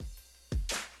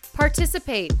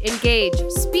Participate, engage,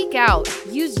 speak out,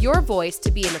 use your voice to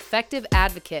be an effective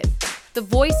advocate. The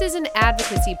Voices in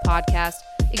Advocacy podcast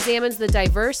examines the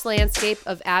diverse landscape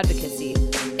of advocacy,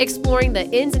 exploring the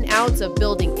ins and outs of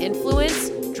building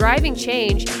influence, driving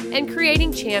change, and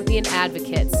creating champion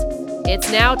advocates. It's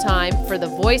now time for the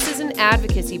Voices in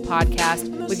Advocacy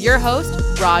podcast with your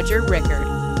host, Roger Rickard.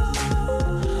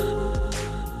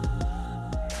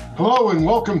 Hello and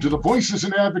welcome to the Voices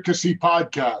in Advocacy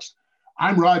podcast.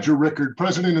 I'm Roger Rickard,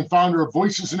 president and founder of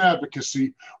Voices in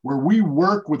Advocacy, where we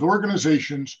work with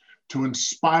organizations to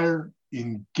inspire,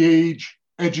 engage,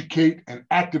 educate, and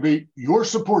activate your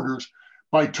supporters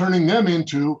by turning them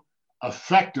into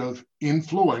effective,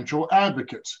 influential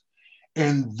advocates.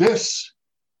 And this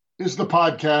is the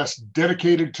podcast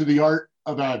dedicated to the art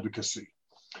of advocacy.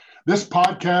 This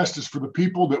podcast is for the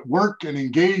people that work and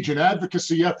engage in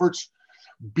advocacy efforts,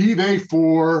 be they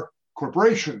for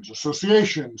corporations,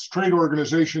 associations, trade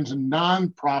organizations, and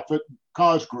nonprofit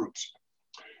cause groups.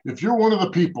 If you're one of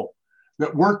the people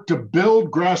that work to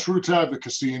build grassroots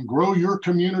advocacy and grow your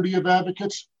community of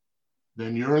advocates,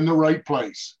 then you're in the right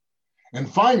place. And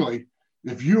finally,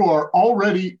 if you are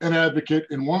already an advocate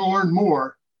and want to learn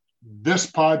more, this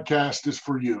podcast is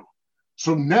for you.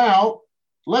 So now,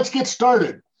 let's get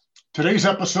started. Today's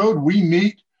episode, we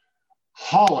meet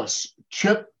Hollis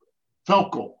Chip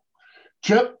Felkel.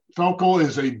 Chip Felkel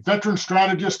is a veteran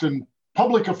strategist and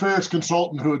public affairs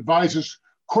consultant who advises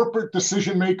corporate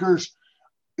decision makers,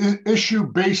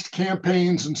 issue-based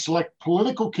campaigns, and select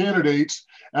political candidates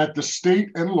at the state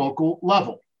and local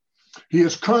level. He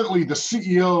is currently the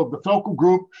CEO of the Felkel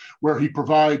Group, where he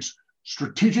provides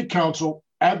strategic counsel,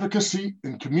 advocacy,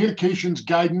 and communications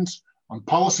guidance on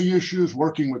policy issues,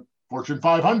 working with Fortune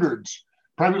 500s,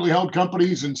 privately held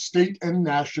companies, and state and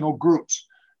national groups.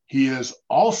 He is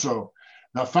also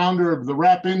the founder of the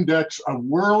RAP Index, a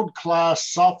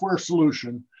world-class software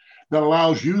solution that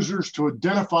allows users to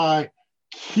identify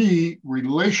key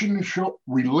relational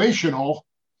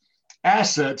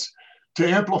assets to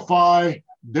amplify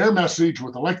their message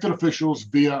with elected officials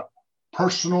via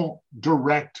personal,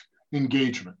 direct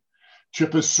engagement.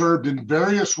 Chip has served in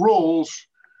various roles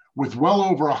with well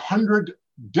over 100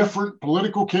 different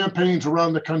political campaigns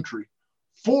around the country.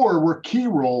 4 were key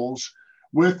roles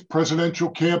with presidential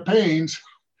campaigns,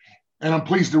 and I'm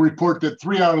pleased to report that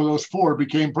 3 out of those 4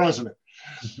 became president.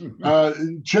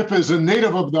 Chip is a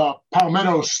native of the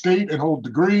Palmetto State and holds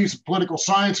degrees in political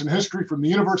science and history from the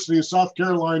University of South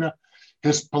Carolina.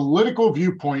 His political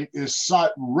viewpoint is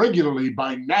sought regularly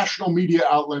by national media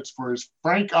outlets for his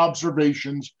frank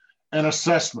observations and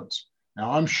assessments.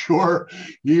 Now, I'm sure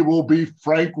he will be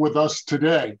frank with us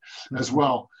today as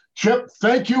well. Chip,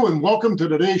 thank you and welcome to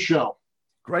today's show.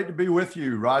 Great to be with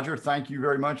you, Roger. Thank you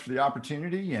very much for the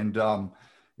opportunity. And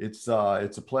it's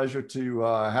a pleasure to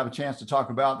have a chance to talk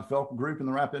about the Felkel Group and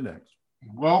the RAP Index.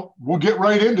 Well, we'll get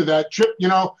right into that. Chip, you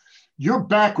know, your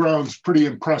background's pretty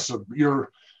impressive.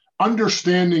 Your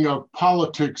understanding of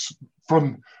politics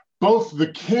from both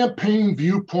the campaign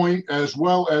viewpoint as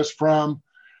well as from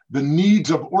the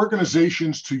needs of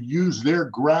organizations to use their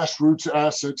grassroots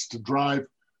assets to drive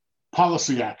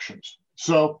policy actions.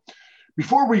 So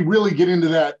before we really get into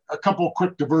that, a couple of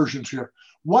quick diversions here.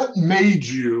 What made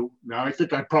you, now I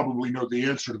think I probably know the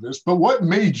answer to this, but what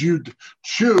made you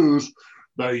choose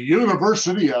the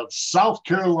University of South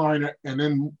Carolina, and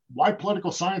then why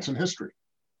political science and history?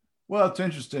 Well, it's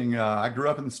interesting. I grew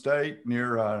up in the state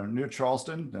near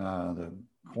Charleston, the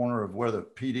corner of where the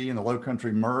PD and the Low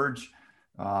Country merge.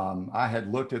 I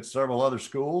had looked at several other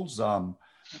schools,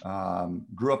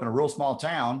 grew up in a real small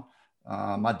town.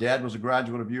 My dad was a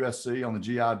graduate of USC on the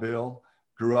GI Bill,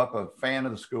 grew up a fan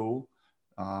of the school,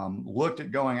 looked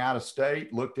at going out of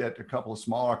state, looked at a couple of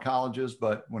smaller colleges,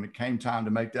 but when it came time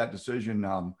to make that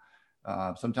decision,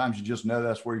 sometimes you just know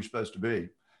that's where you're supposed to be.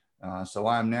 So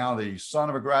I'm now the son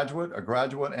of a graduate,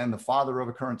 and the father of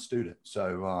a current student.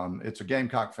 So it's a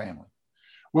Gamecock family.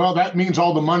 Well, that means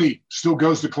all the money still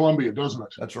goes to Columbia, doesn't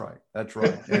it? That's right. That's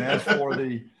right. And as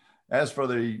for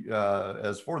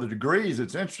the degrees,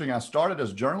 it's interesting. I started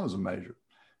as a journalism major.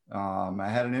 I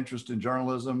had an interest in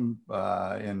journalism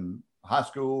in high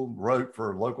school, wrote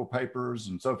for local papers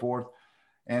and so forth,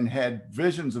 and had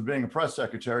visions of being a press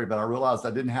secretary, but I realized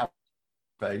I didn't have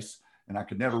a face and I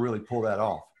could never really pull that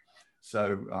off.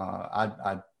 So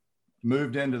I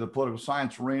moved into the political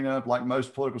science arena. Like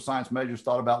most political science majors,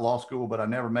 thought about law school, but I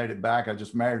never made it back. I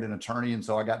just married an attorney, and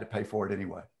so I got to pay for it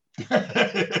anyway.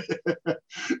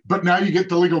 But now you get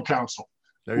the legal counsel.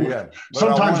 There you go.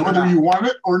 Sometimes whether you want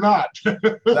it or not.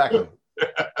 Exactly.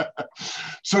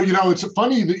 So, you know, it's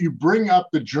funny that you bring up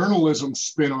the journalism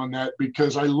spin on that,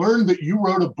 because I learned that you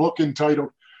wrote a book entitled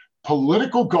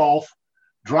Political Golf,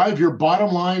 Drive Your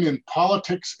Bottom Line in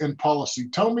Politics and Policy.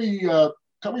 Tell me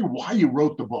why you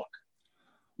wrote the book.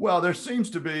 Well, there seems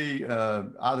to be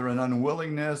either an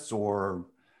unwillingness or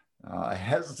a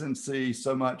hesitancy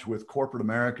so much with corporate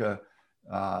America,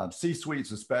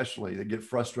 C-suites especially, that get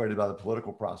frustrated by the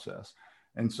political process.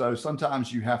 And so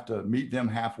sometimes you have to meet them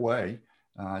halfway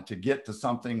to get to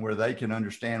something where they can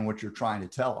understand what you're trying to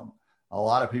tell them. A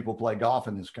lot of people play golf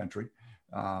in this country.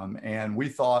 And we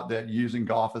thought that using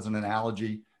golf as an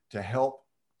analogy to help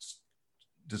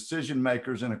decision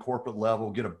makers in a corporate level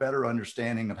get a better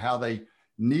understanding of how they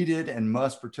needed and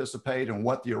must participate and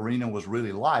what the arena was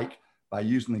really like by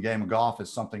using the game of golf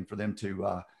as something for them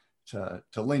to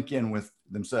link in with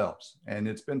themselves. And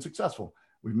it's been successful.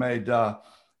 We've made,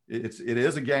 it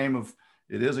is a game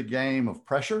of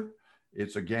pressure.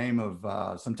 It's a game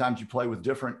of, sometimes you play with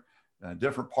different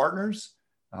partners.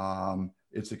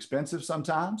 It's expensive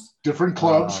sometimes. Different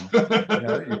clubs.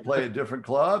 You play a different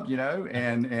club,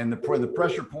 and the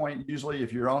pressure point, usually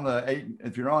if you're on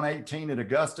 18 at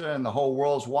Augusta and the whole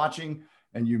world's watching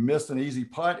and you miss an easy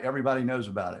putt, everybody knows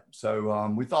about it.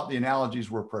 So we thought the analogies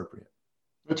were appropriate.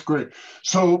 That's great.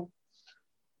 So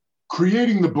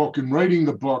creating the book and writing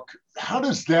the book, how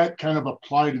does that kind of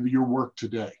apply to your work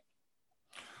today?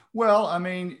 Well, I'm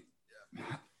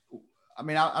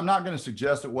not going to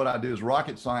suggest that what I do is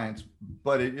rocket science,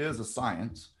 but it is a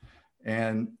science,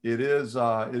 and it is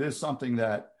something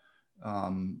that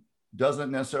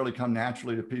doesn't necessarily come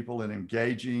naturally to people in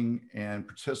engaging and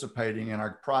participating in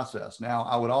our process. Now,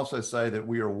 I would also say that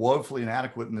we are woefully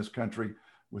inadequate in this country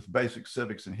with basic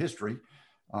civics and history,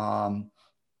 and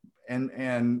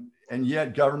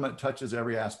yet government touches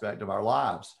every aspect of our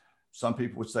lives. Some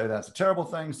people would say that's a terrible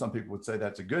thing. Some people would say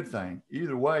that's a good thing.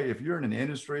 Either way, if you're in an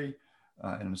industry,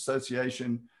 in an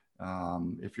association,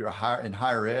 if you're in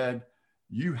higher ed,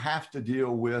 you have to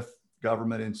deal with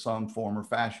government in some form or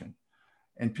fashion.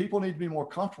 And people need to be more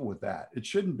comfortable with that. It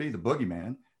shouldn't be the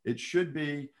boogeyman. It should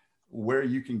be where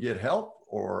you can get help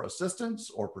or assistance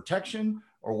or protection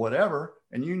or whatever.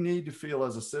 And you need to feel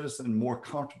as a citizen more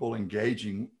comfortable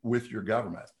engaging with your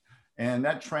government. And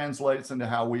that translates into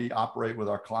how we operate with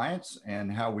our clients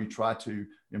and how we try to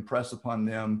impress upon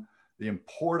them the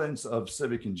importance of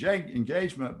civic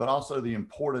engagement, but also the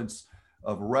importance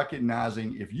of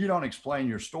recognizing if you don't explain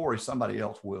your story, somebody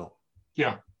else will.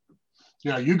 Yeah.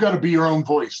 You got to be your own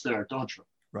voice there, don't you?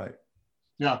 Right.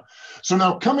 Yeah. So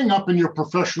now coming up in your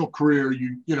professional career,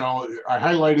 I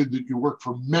highlighted that you worked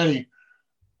for many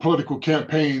political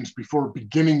campaigns before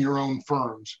beginning your own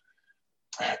firms.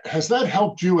 Has that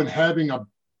helped you in having a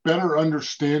better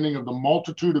understanding of the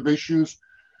multitude of issues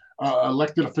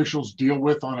elected officials deal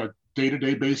with on a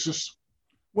day-to-day basis?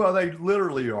 Well, they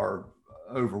literally are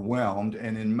overwhelmed.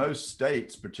 And in most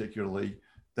states, particularly,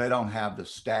 they don't have the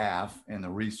staff and the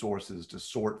resources to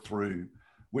sort through,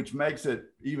 which makes it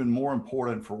even more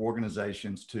important for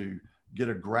organizations to get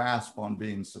a grasp on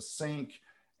being succinct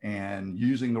and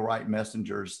using the right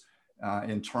messengers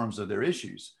in terms of their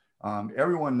issues.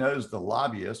 Everyone knows the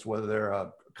lobbyist, whether they're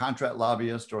a contract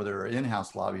lobbyist or they're an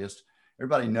in-house lobbyist.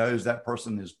 Everybody knows that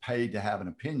person is paid to have an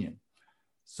opinion.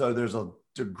 So there's a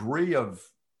degree of,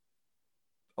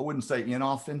 I wouldn't say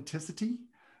inauthenticity,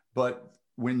 but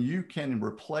when you can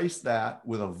replace that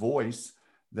with a voice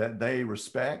that they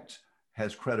respect,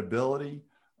 has credibility,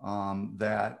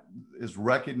 that is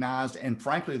recognized, and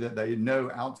frankly, that they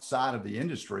know outside of the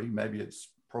industry, maybe it's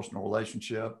personal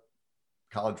relationship,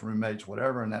 college roommates,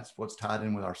 whatever, and that's what's tied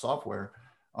in with our software,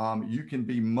 you can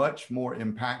be much more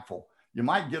impactful. You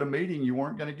might get a meeting you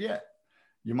weren't going to get.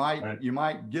 You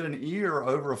might get an ear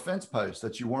over a fence post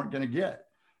that you weren't going to get.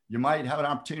 You might have an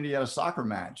opportunity at a soccer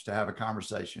match to have a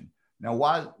conversation.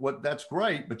 Now, that's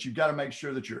great, but you've got to make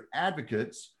sure that your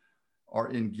advocates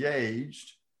are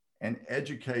engaged and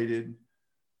educated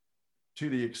to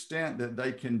the extent that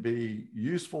they can be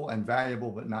useful and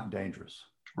valuable, but not dangerous.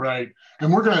 Right,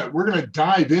 and we're gonna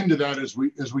dive into that as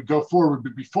we go forward.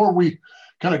 But before we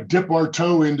kind of dip our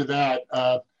toe into that,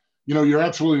 you're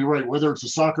absolutely right. Whether it's a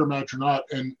soccer match or not,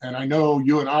 and I know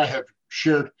you and I have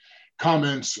shared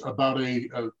comments about a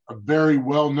very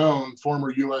well-known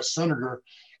former U.S. senator,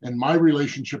 and my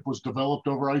relationship was developed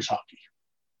over ice hockey.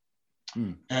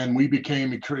 And we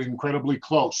became incredibly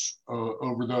close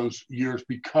over those years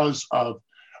because of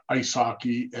ice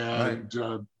hockey. And,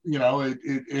 right.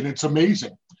 And it's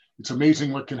amazing. It's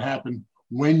amazing what can happen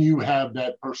when you have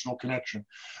that personal connection.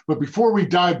 But before we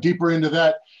dive deeper into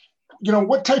that,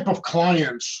 what type of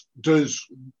clients does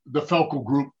the Felkel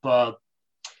Group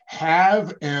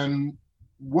have, and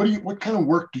what kind of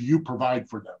work do you provide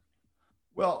for them?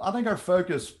 Well, I think our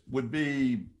focus would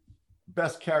be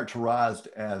best characterized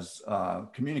as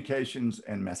communications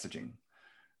and messaging.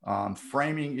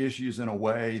 Framing issues in a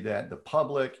way that the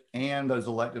public and those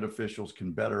elected officials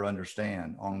can better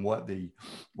understand on what the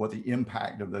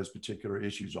impact of those particular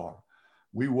issues are.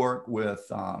 We work with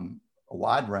a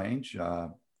wide range,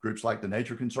 groups like the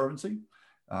Nature Conservancy,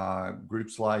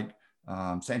 groups like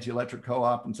Santee Electric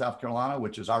Co-op in South Carolina,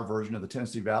 which is our version of the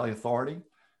Tennessee Valley Authority.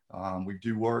 We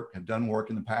have done work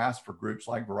in the past for groups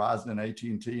like Verizon and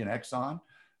AT&T and Exxon.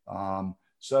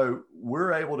 So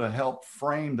we're able to help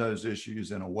frame those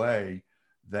issues in a way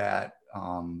that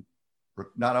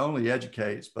not only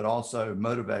educates, but also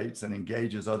motivates and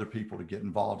engages other people to get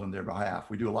involved on their behalf.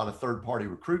 We do a lot of third-party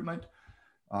recruitment,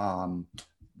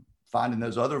 finding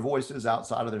those other voices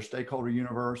outside of their stakeholder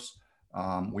universe.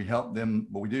 We help them,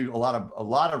 but we do a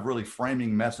lot of really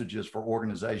framing messages for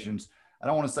organizations. I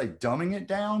don't want to say dumbing it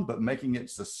down, but making it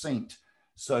succinct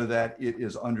so that it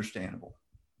is understandable.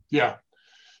 Yeah.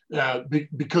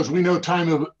 Because we know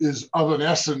time is of an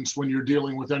essence when you're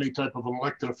dealing with any type of an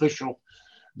elected official.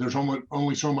 There's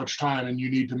only so much time, and you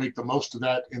need to make the most of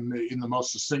that in the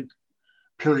most succinct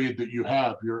period that you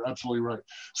have. You're absolutely right.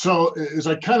 So as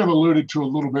I kind of alluded to a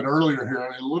little bit earlier here,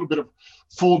 a little bit of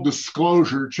full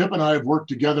disclosure, Chip and I have worked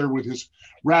together with his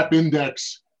RAP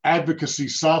Index advocacy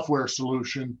software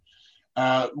solution.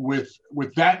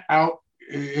 With that out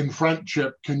in front,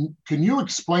 Chip, can you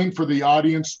explain for the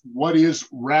audience what is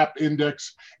RAP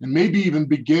Index, and maybe even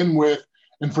begin with,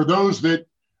 and for those that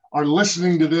are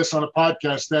listening to this on a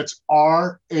podcast, that's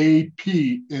RAP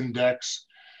Index.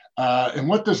 And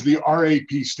what does the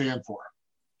RAP stand for?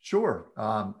 Sure.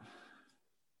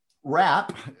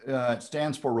 RAP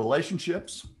stands for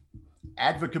relationships,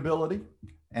 advocability,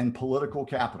 and political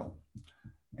capital.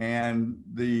 And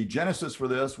the genesis for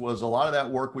this was a lot of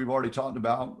that work we've already talked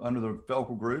about under the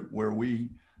Felkel Group, where we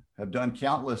have done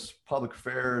countless public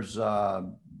affairs,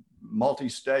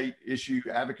 multi-state issue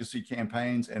advocacy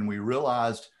campaigns. And we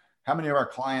realized how many of our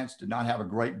clients did not have a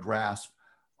great grasp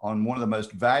on one of the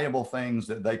most valuable things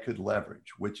that they could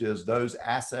leverage, which is those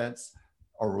assets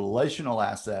or relational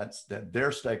assets that their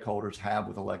stakeholders have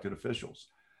with elected officials.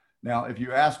 Now, if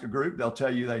you ask a group, they'll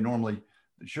tell you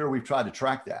sure, we've tried to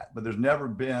track that, but there's never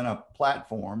been a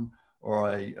platform or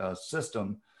a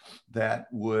system that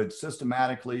would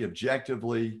systematically,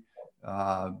 objectively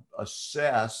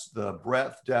assess the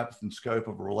breadth, depth, and scope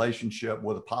of a relationship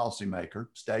with a policymaker,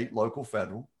 state, local,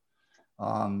 federal,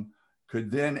 could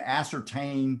then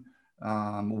ascertain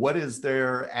what is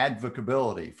their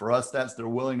advocability. For us, that's their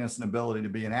willingness and ability to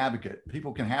be an advocate.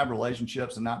 People can have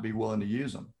relationships and not be willing to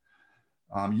use them.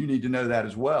 You need to know that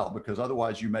as well, because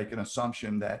otherwise you make an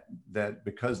assumption that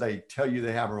because they tell you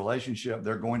they have a relationship,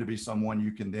 they're going to be someone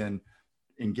you can then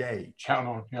engage. Count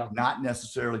on, yeah. Not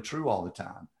necessarily true all the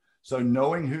time. So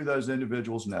knowing who those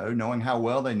individuals know, knowing how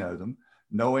well they know them,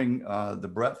 knowing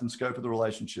the breadth and scope of the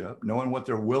relationship, knowing what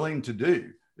they're willing to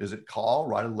do. Is it call,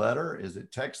 write a letter? Is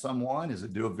it text someone? Is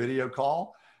it do a video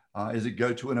call? Is it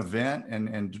go to an event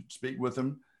and speak with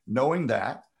them? Knowing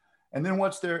that. And then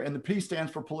and the P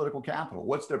stands for political capital.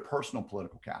 What's their personal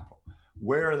political capital?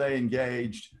 Where are they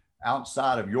engaged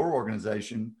outside of your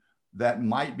organization that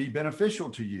might be beneficial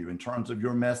to you in terms of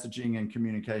your messaging and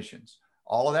communications?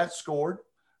 All of that's scored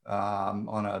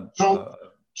on a...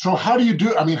 So how do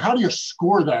you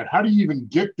score that? How do you even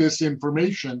get this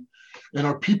information? And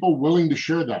are people willing to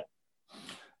share that?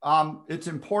 It's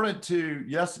important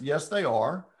yes, they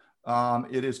are.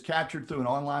 It is captured through an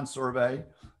online survey.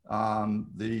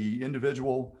 The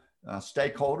individual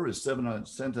stakeholder is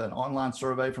sent an online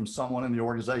survey from someone in the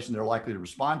organization they're likely to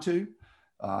respond to.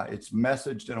 It's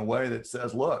messaged in a way that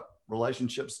says, look,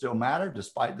 relationships still matter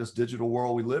despite this digital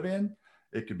world we live in.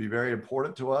 It could be very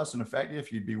important to us and effective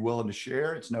if you'd be willing to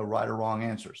share. It's no right or wrong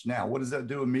answers. Now, what does that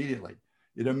do immediately?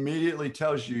 It immediately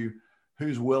tells you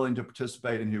who's willing to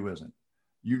participate and who isn't.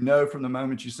 You know from the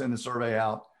moment you send the survey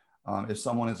out if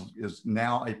someone is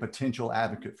now a potential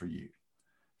advocate for you.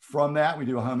 From that, we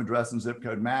do a home address and zip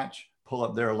code match, pull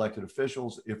up their elected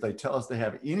officials. If they tell us they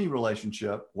have any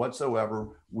relationship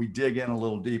whatsoever, we dig in a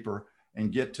little deeper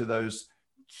and get to those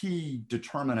key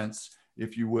determinants,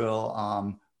 if you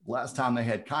will. Last time they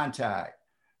had contact,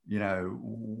 how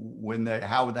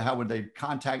would they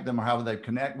contact them, or how would they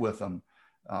connect with them?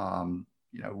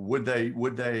 Would they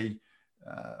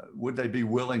be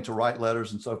willing to write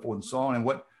letters and so forth and so on?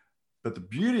 But the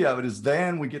beauty of it is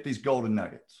then we get these golden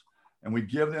nuggets and we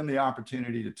give them the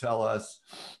opportunity to tell us,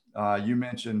 you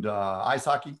mentioned ice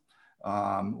hockey.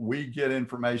 We get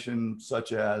information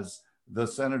such as the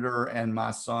senator and my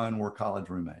son were college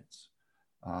roommates.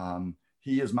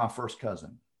 He is my first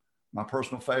cousin. My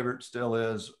personal favorite still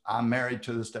is I'm married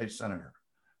to the state senator.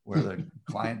 where the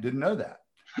client didn't know that.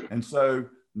 And so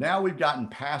now we've gotten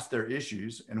past their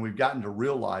issues and we've gotten to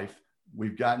real life.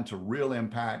 We've gotten to real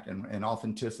impact and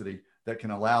authenticity that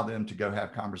can allow them to go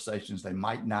have conversations they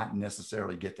might not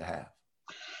necessarily get to have.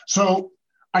 So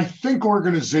I think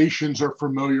organizations are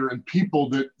familiar, and people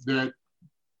that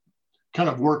kind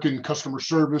of work in customer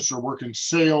service or work in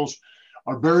sales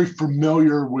are very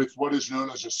familiar with what is known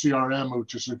as a CRM,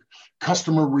 which is a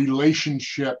customer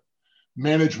relationship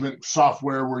management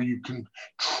software where you can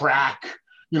track,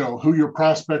 who your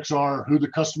prospects are, who the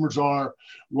customers are,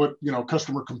 what,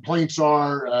 customer complaints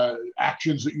are,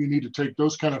 actions that you need to take,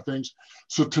 those kind of things.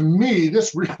 So to me,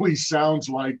 this really sounds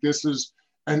like this is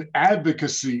an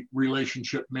advocacy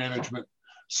relationship management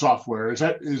software. Is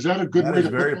that a good way to put it? That is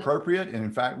very appropriate. And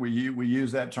in fact, we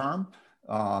use that term.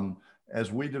 As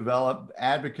we develop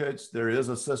advocates, there is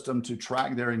a system to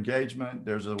track their engagement.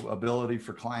 There's an ability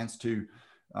for clients to,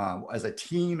 as a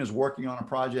team is working on a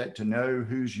project, to know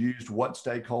who's used what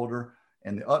stakeholder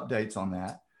and the updates on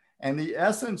that. And the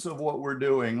essence of what we're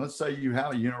doing, let's say you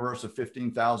have a universe of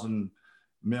 15,000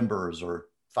 members or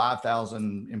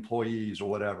 5,000 employees or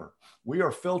whatever. We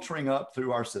are filtering up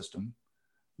through our system.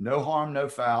 No harm, no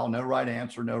foul, no right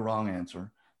answer, no wrong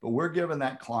answer. But we're giving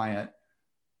that client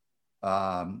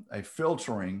a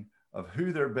filtering of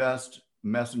who their best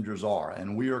messengers are.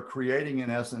 And we are creating, in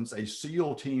essence, a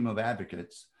SEAL team of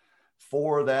advocates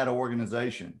for that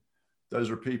organization.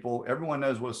 Those are people, everyone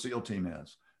knows what a SEAL team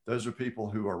is. Those are people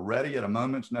who are ready at a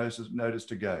moment's notice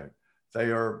to go.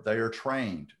 They are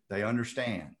trained, they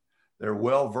understand, they're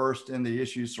well-versed in the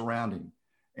issues surrounding,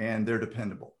 and they're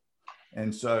dependable.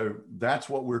 And so that's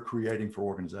what we're creating for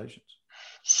organizations.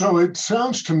 So it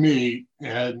sounds to me,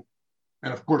 and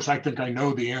of course, I think I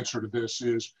know the answer to this,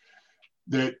 is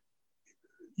that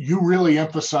you really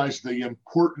emphasize the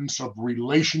importance of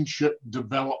relationship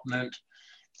development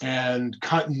and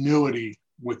continuity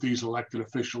with these elected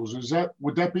officials.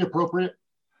 Would that be appropriate?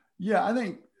 Yeah, I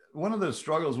think one of the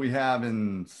struggles we have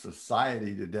in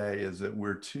society today is that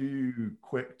we're too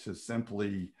quick to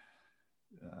simply,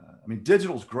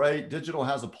 digital's great. Digital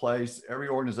has a place. Every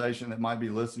organization that might be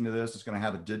listening to this is going to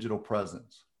have a digital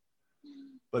presence.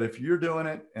 But if you're doing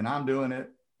it and I'm doing it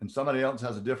and somebody else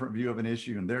has a different view of an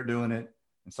issue and they're doing it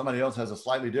and somebody else has a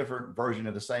slightly different version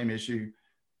of the same issue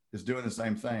is doing the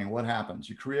same thing, what happens?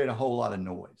 You create a whole lot of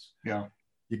noise. Yeah.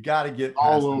 You got to get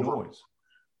past the noise.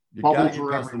 You got to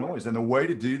get past the noise. And the way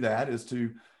to do that is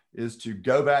to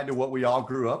go back to what we all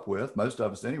grew up with, most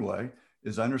of us anyway,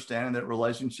 is understanding that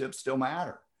relationships still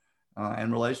matter.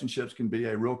 And relationships can be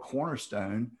a real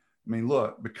cornerstone.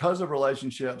 Look, because of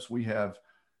relationships, we have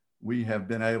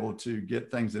been able to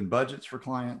get things in budgets for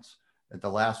clients at the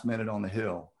last minute on the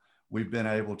Hill. We've been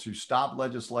able to stop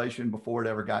legislation before it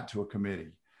ever got to a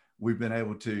committee. We've been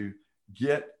able to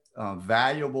get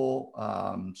valuable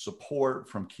support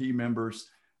from key members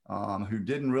who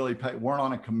didn't really weren't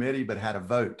on a committee, but had a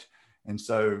vote. And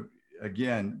so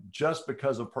again, just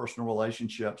because of personal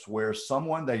relationships where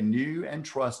someone they knew and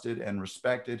trusted and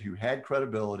respected who had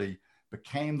credibility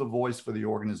became the voice for the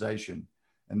organization.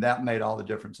 And that made all the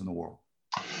difference in the world.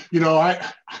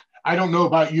 I don't know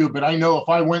about you, but I know if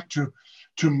I went to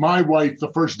my wife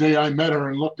the first day I met her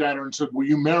and looked at her and said, "Will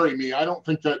you marry me?" I don't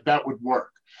think that would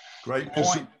work. Great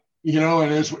point.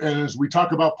 And as we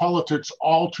talk about politics,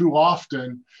 all too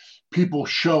often people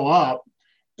show up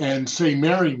and say,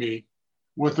 "Marry me,"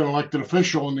 with an elected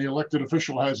official, and the elected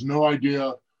official has no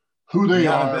idea who they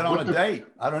are. I've been on a date.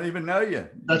 I don't even know you.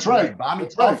 That's right. Buy me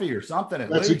coffee or something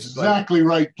at least. That's exactly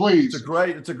right. Please.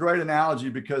 It's a great analogy,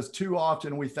 because too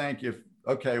often we think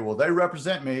they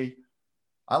represent me.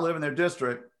 I live in their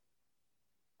district.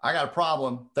 I got a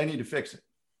problem. They need to fix it.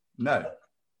 No,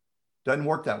 doesn't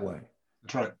work that way.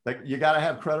 That's right. You got to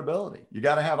have credibility. You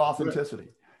got to have authenticity.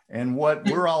 Right. And what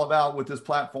we're all about with this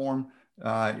platform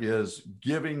is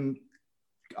giving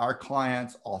our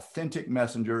clients authentic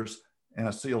messengers and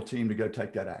a SEAL team to go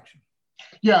take that action.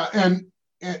 Yeah,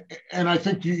 and I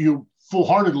think you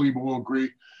full-heartedly will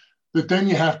agree that then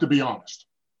you have to be honest.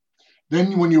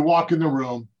 Then when you walk in the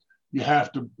room, you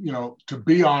have to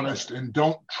be honest, and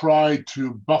don't try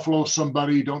to buffalo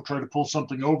somebody, don't try to pull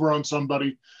something over on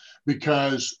somebody,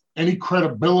 because any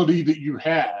credibility that you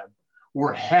had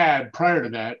or had prior to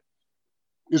that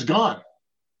is gone.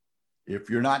 If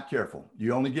you're not careful,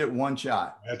 you only get one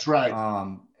shot. That's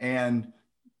right. And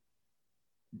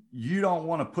you don't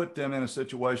want to put them in a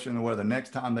situation where the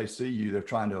next time they see you, they're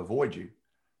trying to avoid you.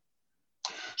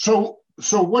 So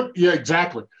what? Yeah,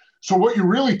 exactly. So what you're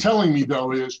really telling me,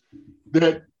 though, is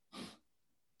that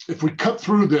if we cut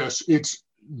through this, it's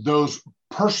those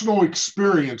personal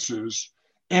experiences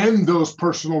and those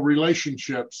personal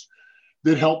relationships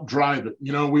that helped drive it.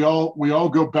 You know, we all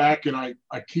go back, and I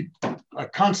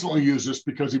constantly use this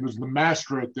because he was the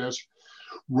master at this.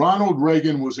 Ronald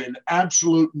Reagan was an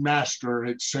absolute master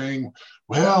at saying,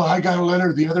 well, I got a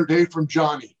letter the other day from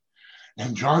Johnny,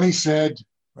 and Johnny said,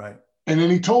 right. And then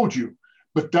he told you.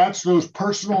 But that's those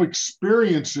personal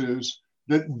experiences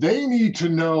that they need to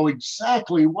know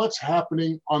exactly what's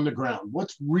happening on the ground,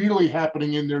 what's really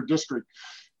happening in their district.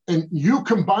 And you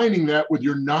combining that with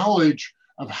your knowledge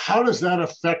of how does that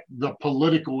affect the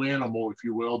political animal, if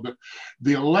you will,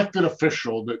 the elected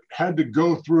official that had to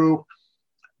go through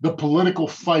the political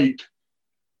fight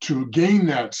to gain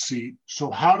that seat. So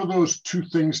how do those two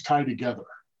things tie together?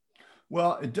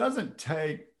 Well, it doesn't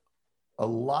take a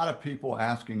lot of people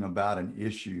asking about an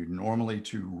issue normally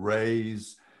to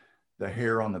raise the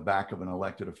hair on the back of an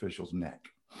elected official's neck,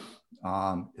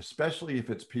 especially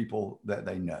if it's people that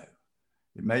they know.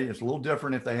 It's a little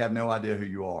different if they have no idea who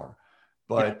you are,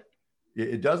 but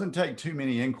it doesn't take too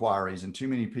many inquiries and too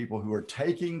many people who are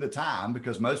taking the time,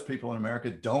 because most people in America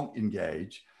don't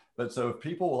engage. But so if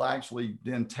people will actually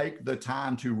then take the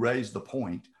time to raise the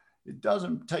point, it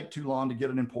doesn't take too long to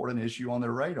get an important issue on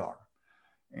their radar.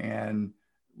 And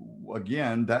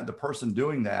again, that the person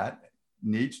doing that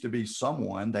needs to be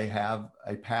someone they have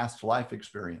a past life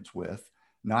experience with,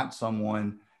 not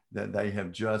someone that they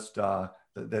have just,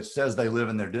 that says they live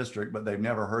in their district, but they've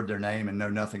never heard their name and know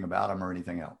nothing about them or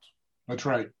anything else. That's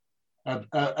right.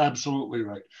 Absolutely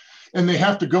right. And they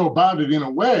have to go about it in a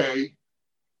way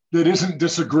that isn't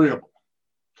disagreeable.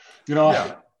 You know,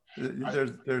 yeah.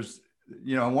 There's,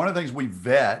 you know, one of the things we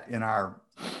vet in our,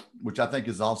 which I think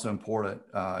is also important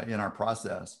in our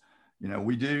process, you know,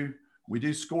 we do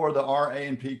score the R, A,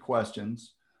 and P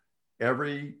questions.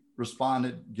 Every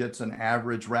respondent gets an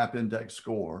average RAP index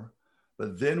score,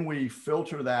 but then we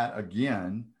filter that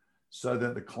again so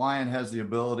that the client has the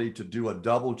ability to do a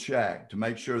double check to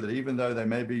make sure that even though they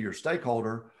may be your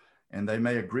stakeholder and they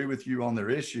may agree with you on their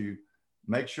issue,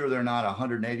 make sure they're not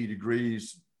 180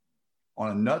 degrees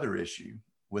on another issue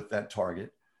with that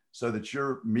target, so that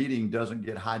your meeting doesn't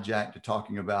get hijacked to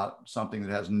talking about something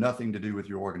that has nothing to do with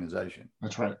your organization.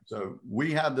 That's right. So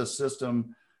we have this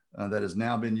system that has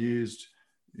now been used,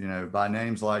 you know, by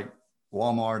names like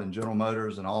Walmart and General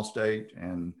Motors and Allstate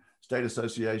and state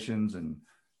associations and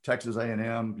Texas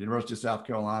A&M, University of South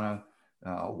Carolina,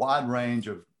 a wide range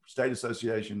of state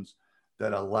associations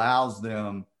that allows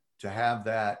them to have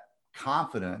that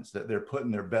confidence that they're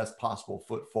putting their best possible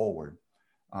foot forward.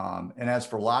 And as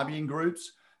for lobbying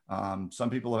groups, some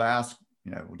people have asked,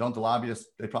 you know, well, don't the lobbyists,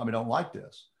 they probably don't like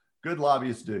this. Good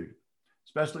lobbyists do,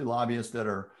 especially lobbyists that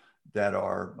are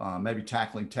maybe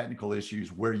tackling technical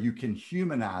issues where you can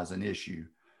humanize an issue.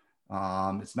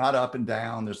 It's not up and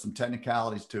down, there's some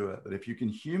technicalities to it, but if you can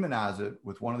humanize it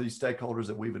with one of these stakeholders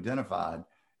that we've identified,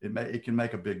 it can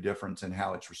make a big difference in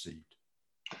how it's received.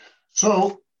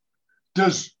 So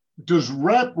does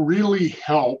REP really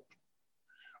help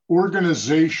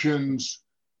organizations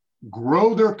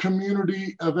grow their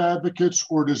community of advocates,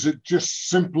 or does it just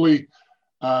simply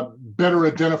better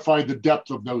identify the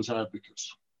depth of those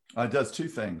advocates? It does two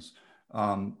things.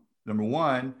 Number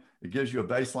one, it gives you a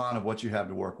baseline of what you have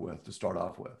to work with to start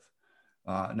off with.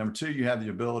 Number two, you have the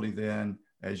ability then,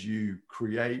 as you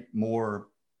create more,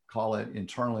 call it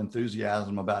internal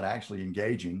enthusiasm about actually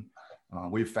engaging,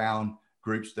 we've found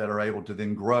groups that are able to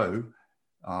then grow.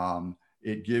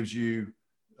 It gives you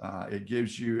the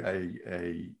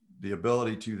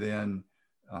ability to then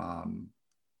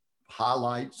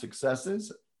highlight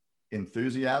successes,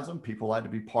 enthusiasm. People like to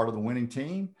be part of the winning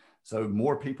team. So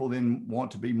more people then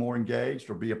want to be more engaged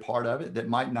or be a part of it that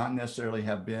might not necessarily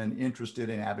have been interested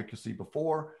in advocacy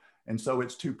before. And so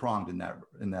it's two-pronged in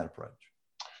that approach.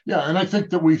 Yeah, and I think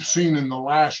that we've seen in the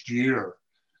last year,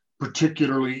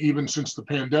 particularly even since the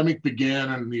pandemic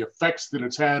began and the effects that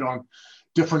it's had on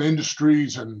different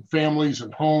industries and families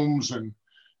and homes and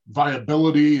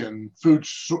viability and food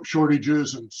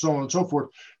shortages and so on and so forth,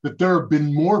 that there have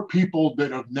been more people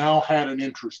that have now had an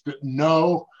interest, that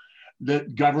know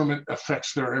that government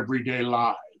affects their everyday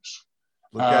lives.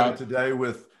 Look at it today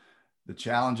with the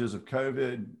challenges of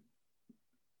COVID.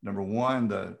 Number one,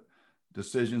 the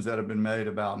decisions that have been made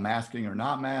about masking or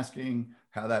not masking,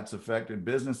 how that's affected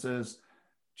businesses.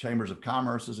 Chambers of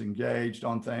Commerce is engaged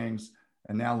on things.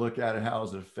 And now look at it, how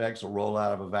it affects a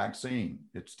rollout of a vaccine.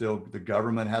 It's still, the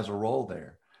government has a role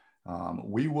there.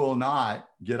 We will not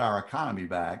get our economy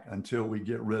back until we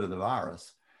get rid of the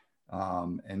virus.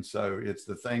 And so it's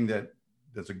the thing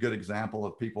that's a good example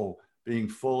of people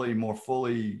being more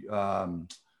fully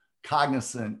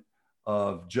cognizant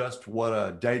of just what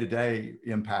a day-to-day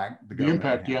impact the government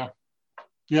impact, has.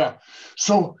 Yeah.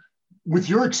 So with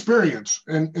your experience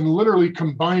and literally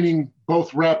combining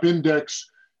both Rap Index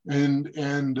and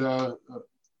the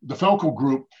Felco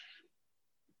Group,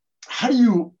 how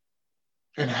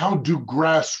do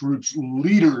grassroots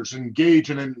leaders engage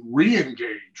and then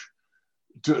re-engage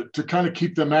to kind of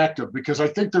keep them active? Because I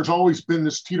think there's always been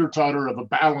this teeter-totter of a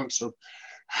balance of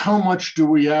how much do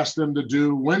we ask them to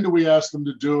do, when do we ask them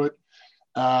to do it,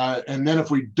 and then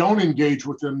if we don't engage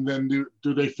with them, then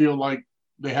do they feel like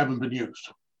they haven't been used?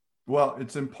 Well,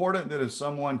 it's important that if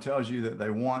someone tells you that they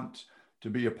want to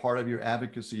be a part of your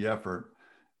advocacy effort,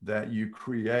 that you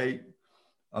create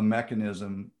a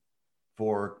mechanism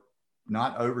for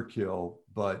not overkill,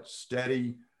 but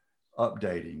steady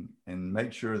updating, and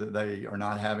make sure that they are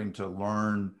not having to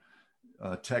learn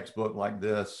a textbook like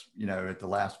this, at the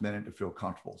last minute to feel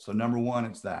comfortable. So number one,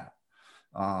 it's that.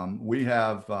 We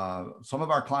have, some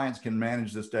of our clients can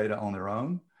manage this data on their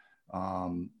own.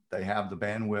 They have the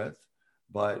bandwidth,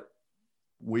 but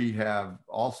we have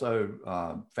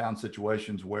also found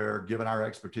situations where, given our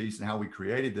expertise and how we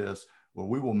created this, where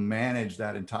we will manage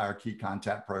that entire key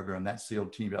contact program, that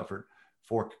sealed team effort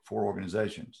for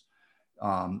organizations.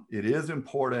 It is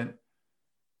important,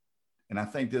 and I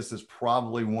think this is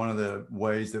probably one of the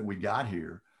ways that we got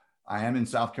here. I am in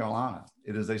South Carolina.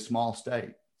 It is a small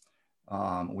state.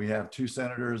 We have 2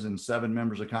 senators and 7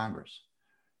 members of Congress.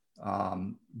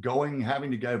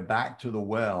 Having to go back to the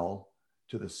well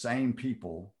to the same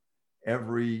people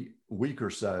every week or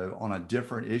so on a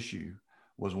different issue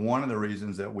was one of the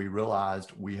reasons that we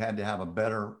realized we had to have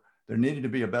there needed to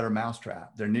be a better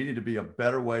mousetrap. There needed to be a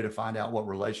better way to find out what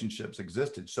relationships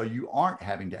existed, so you aren't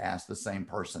having to ask the same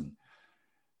person.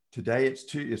 Today it's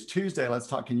Tuesday, let's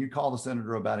talk, can you call the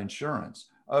senator about insurance?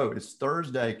 Oh, it's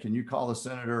Thursday, can you call the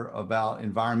senator about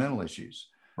environmental issues?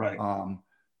 Right.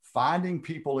 Finding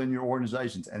people in your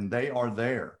organizations, and they are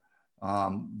there.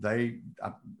 Our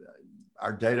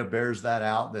data bears that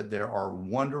out, that there are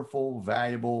wonderful,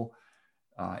 valuable,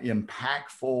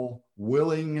 impactful,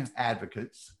 willing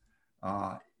advocates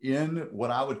in what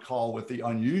I would call with the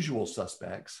unusual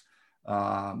suspects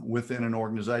within an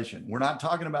organization. We're not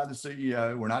talking about the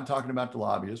CEO. We're not talking about the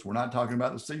lobbyist. We're not talking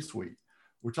about the C-suite.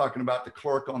 We're talking about the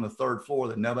clerk on the 3rd floor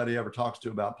that nobody ever talks to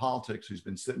about politics, who's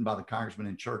been sitting by the congressman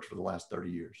in church for the last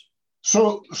 30 years.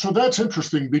 So that's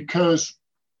interesting, because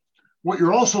what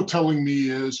you're also telling me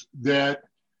is that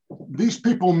these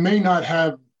people may not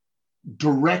have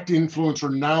direct influence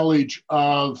or knowledge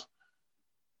of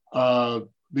the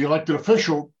elected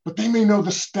official, but they may know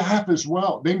the staff as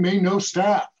well. They may know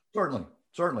staff. Certainly.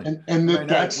 And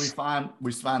that's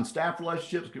we find staff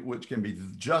relationships, which can be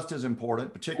just as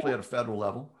important, particularly at a federal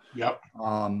level. Yep.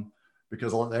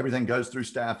 Because everything goes through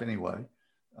staff anyway.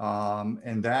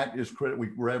 And that is critical.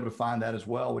 We're able to find that as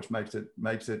well, which makes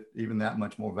it even that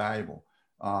much more valuable.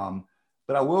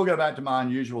 But I will go back to my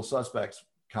unusual suspects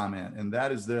comment, and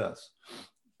that is this.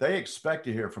 They expect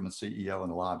to hear from the CEO and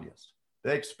the lobbyist.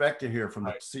 They expect to hear from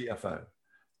the CFO.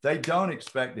 They don't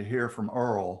expect to hear from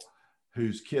Earl,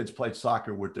 whose kids played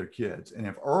soccer with their kids. And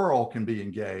if Earl can be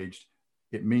engaged,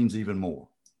 it means even more.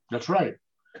 That's right.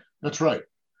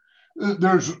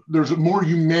 There's more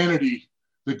humanity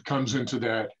that comes into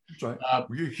that. That's right.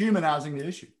 You're humanizing the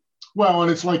issue. Well,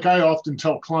 and it's like I often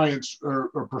tell clients or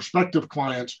prospective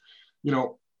clients,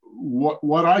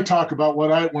 what I talk about,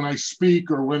 when I speak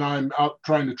or when I'm out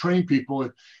trying to train people,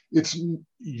 it's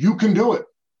you can do it,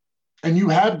 and you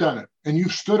have done it, and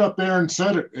you've stood up there and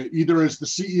said it, either as the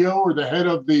CEO or the head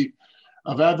of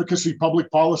advocacy,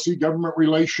 public policy, government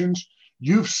relations.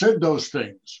 You've said those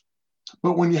things,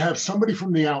 but when you have somebody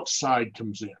from the outside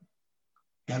comes in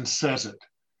and says it,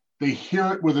 they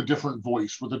hear it with a different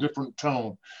voice, with a different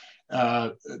tone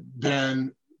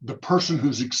than the person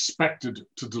who's expected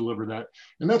to deliver that.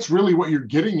 And that's really what you're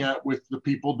getting at with the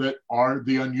people that are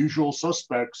the unusual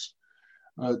suspects,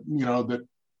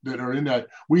 that are in that.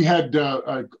 We had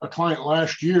a client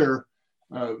last year,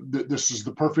 this is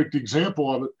the perfect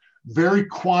example of it, very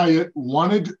quiet,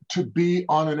 wanted to be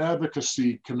on an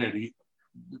advocacy committee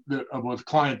with a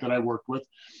client that I worked with,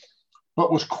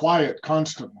 but was quiet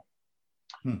constantly.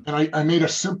 And I made a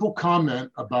simple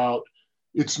comment about,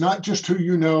 it's not just who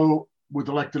you know with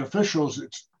elected officials,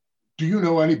 it's, do you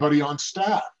know anybody on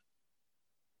staff?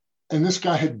 And this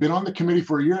guy had been on the committee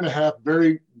for a year and a half,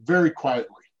 very, very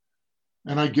quietly.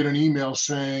 And I get an email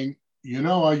saying,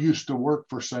 I used to work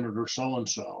for Senator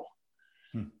so-and-so,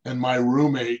 and my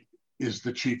roommate is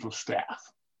the chief of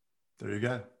staff. There you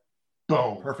go.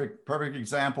 Boom. Perfect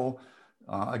example.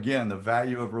 Again, the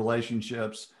value of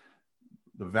relationships,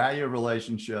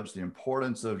 the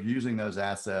importance of using those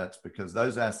assets, because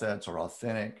those assets are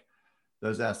authentic.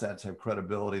 those assets have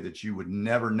credibility that you would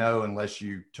never know unless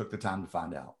you took the time to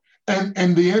find out.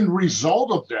 And the end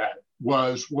result of that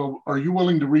was, well, are you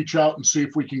willing to reach out and see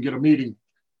if we can get a meeting,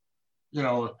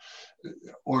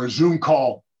 or a Zoom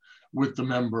call with the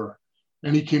member?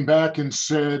 And he came back and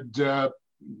said,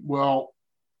 well,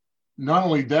 not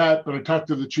only that, but I talked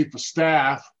to the chief of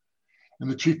staff, and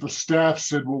the chief of staff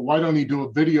said, well, why don't he do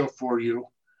a video for you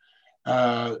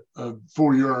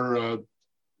for your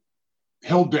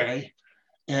Hill Day?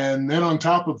 And then on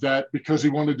top of that, because he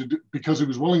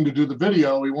was willing to do the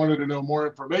video, he wanted to know more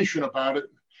information about it.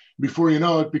 Before you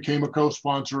know it, became a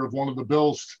co-sponsor of one of the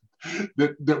bills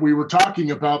that we were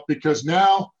talking about, because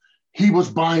now he was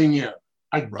buying in.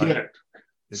 I get it.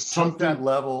 It took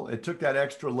that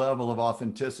extra level of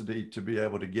authenticity to be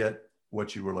able to get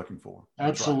what you were looking for.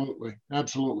 Absolutely.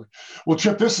 Absolutely. Well,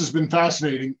 Chip, this has been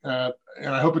fascinating. And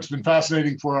I hope it's been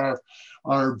fascinating for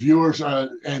our viewers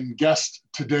and guests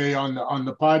today on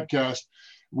the podcast.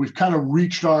 We've kind of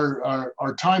reached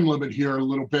our time limit here a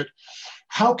little bit.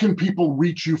 How can people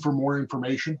reach you for more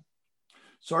information?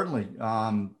 Certainly.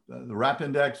 The RAP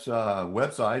Index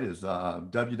website is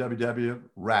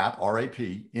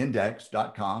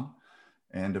www.rapindex.com.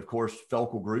 And of course,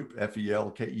 Felkel Group,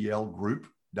 Felkel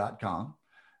group.com.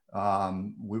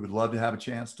 We would love to have a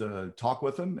chance to talk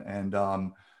with them. And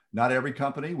not every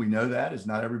company, we know that, is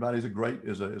not everybody's a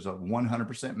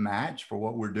 100% match for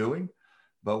what we're doing,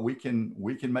 but we can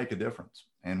make a difference.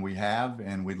 And we'd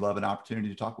love an opportunity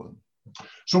to talk with them.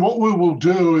 So what we will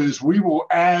do is we will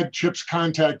add Chip's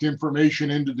contact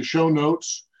information into the show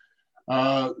notes.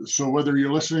 So whether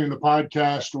you're listening to the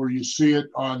podcast or you see it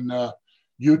on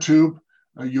YouTube,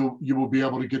 you will be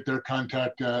able to get their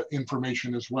contact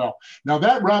information as well. Now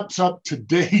that wraps up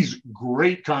today's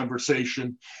great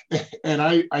conversation. And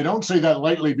I don't say that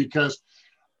lightly, because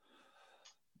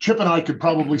Chip and I could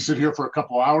probably sit here for a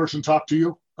couple hours and talk to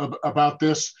you about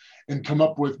this and come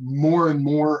up with more and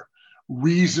more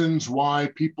reasons why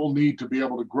people need to be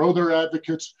able to grow their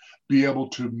advocates, be able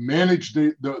to manage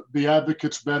the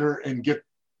advocates better, and get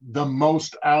the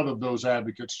most out of those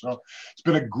advocates. So it's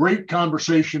been a great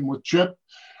conversation with Chip,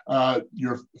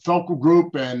 your Felkel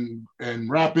Group and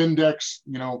RAP Index.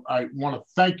 I want to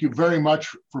thank you very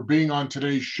much for being on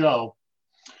today's show.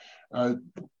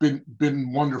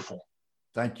 Been wonderful.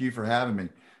 Thank you for having me.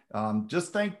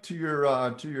 Just thank to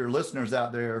your listeners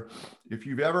out there. If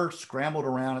you've ever scrambled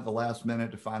around at the last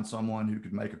minute to find someone who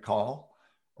could make a call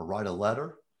or write a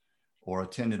letter or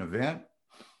attend an event,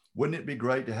 wouldn't it be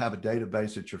great to have a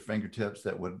database at your fingertips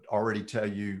that would already tell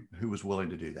you who was willing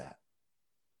to do that?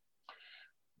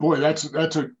 Boy, that's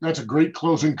a great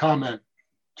closing comment,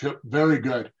 Chip. Very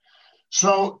good.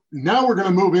 So now we're going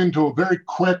to move into a very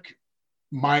quick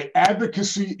my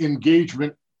advocacy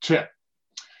engagement tip.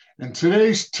 And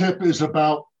today's tip is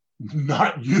about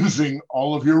not using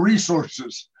all of your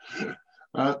resources.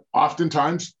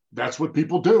 Oftentimes, that's what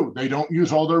people do. They don't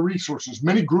use all their resources.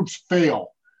 Many groups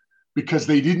fail because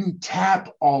they didn't tap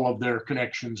all of their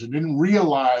connections and didn't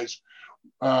realize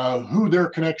who their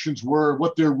connections were,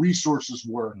 what their resources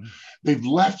were. Mm-hmm. They've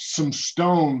left some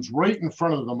stones right in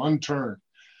front of them unturned.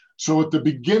 So at the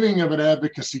beginning of an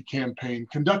advocacy campaign,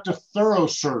 conduct a thorough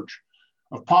search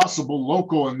of possible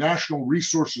local and national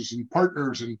resources and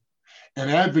partners and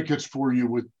advocates for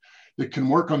you that can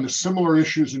work on the similar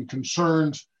issues and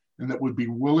concerns and that would be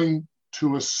willing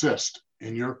to assist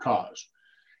in your cause.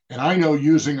 And I know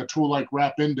using a tool like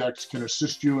RAP Index can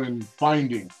assist you in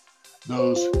finding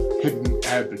those hidden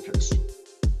advocates.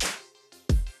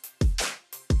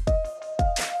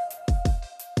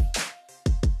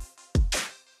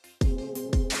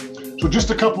 So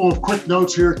just a couple of quick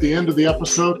notes here at the end of the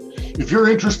episode. If you're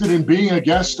interested in being a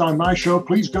guest on my show,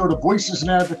 please go to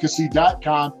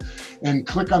voicesinadvocacy.com and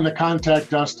click on the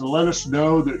contact us to let us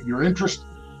know that your interest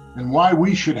and why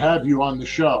we should have you on the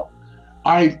show.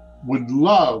 I would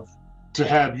love to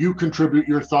have you contribute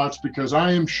your thoughts, because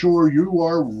I am sure you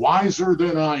are wiser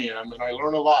than I am, and I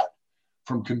learn a lot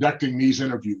from conducting these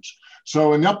interviews.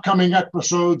 So in upcoming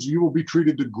episodes, you will be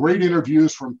treated to great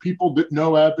interviews from people that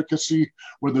know advocacy,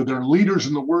 whether they're leaders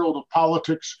in the world of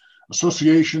politics,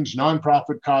 associations,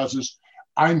 nonprofit causes.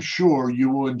 I'm sure you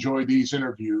will enjoy these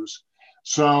interviews.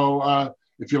 So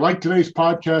if you like today's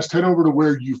podcast, head over to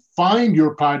where you find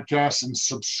your podcasts and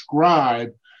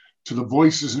subscribe to the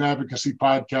Voices in Advocacy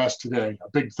podcast today. A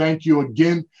big thank you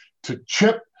again to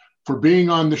Chip for being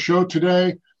on the show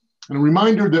today. And a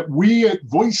reminder that we at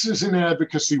Voices in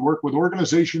Advocacy work with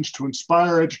organizations to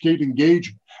inspire, educate,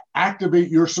 engage, activate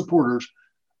your supporters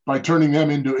by turning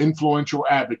them into influential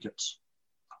advocates.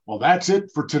 Well, that's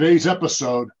it for today's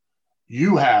episode.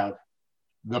 You have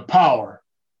the power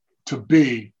to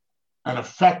be an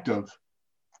effective,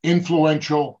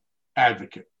 influential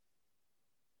advocate.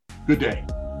 Good day.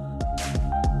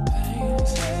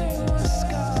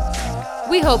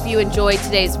 We hope you enjoyed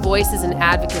today's Voices in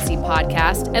Advocacy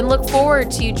podcast and look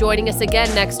forward to you joining us again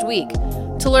next week.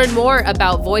 To learn more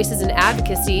about Voices in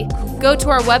Advocacy, go to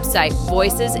our website,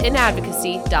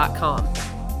 voicesinadvocacy.com.